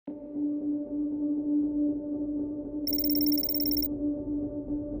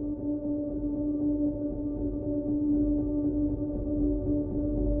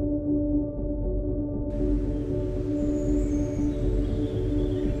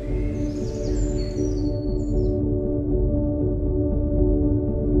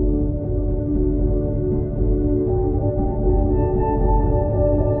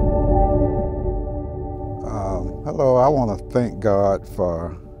want to thank God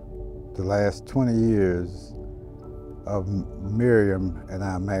for the last 20 years of Miriam and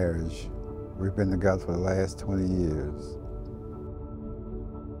our marriage. We've been together for the last 20 years.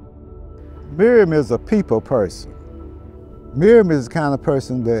 Miriam is a people person. Miriam is the kind of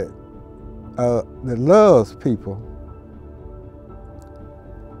person that loves people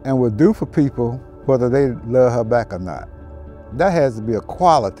and will do for people whether they love her back or not. That has to be a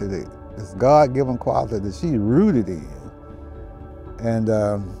quality, this God-given quality that she's rooted in. And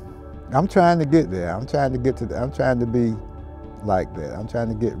I'm trying to get there. I'm trying to be like that. I'm trying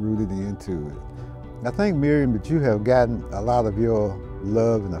to get rooted into it. I think, Miriam, that you have gotten a lot of your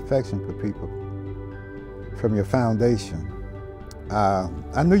love and affection for people from your foundation.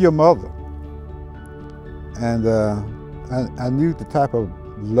 I knew your mother, and I knew the type of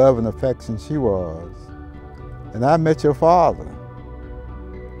love and affection she was. And I met your father,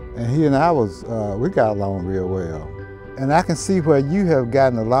 and he and I we got along real well. And I can see where you have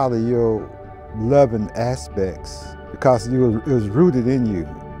gotten a lot of your loving aspects because it was rooted in you.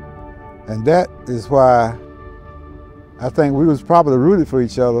 And that is why I think we was probably rooted for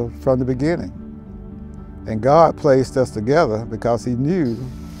each other from the beginning. And God placed us together because he knew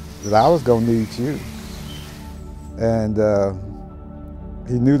that I was going to need you. And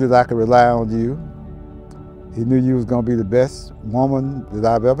he knew that I could rely on you. He knew you was going to be the best woman that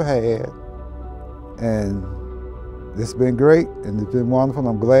I've ever had. And it's been great, and it's been wonderful.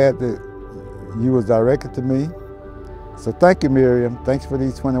 I'm glad that you was directed to me. So thank you, Miriam. Thanks for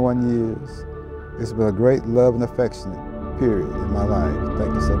these 21 years. It's been a great love and affection period in my life.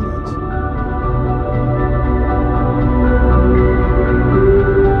 Thank you so much.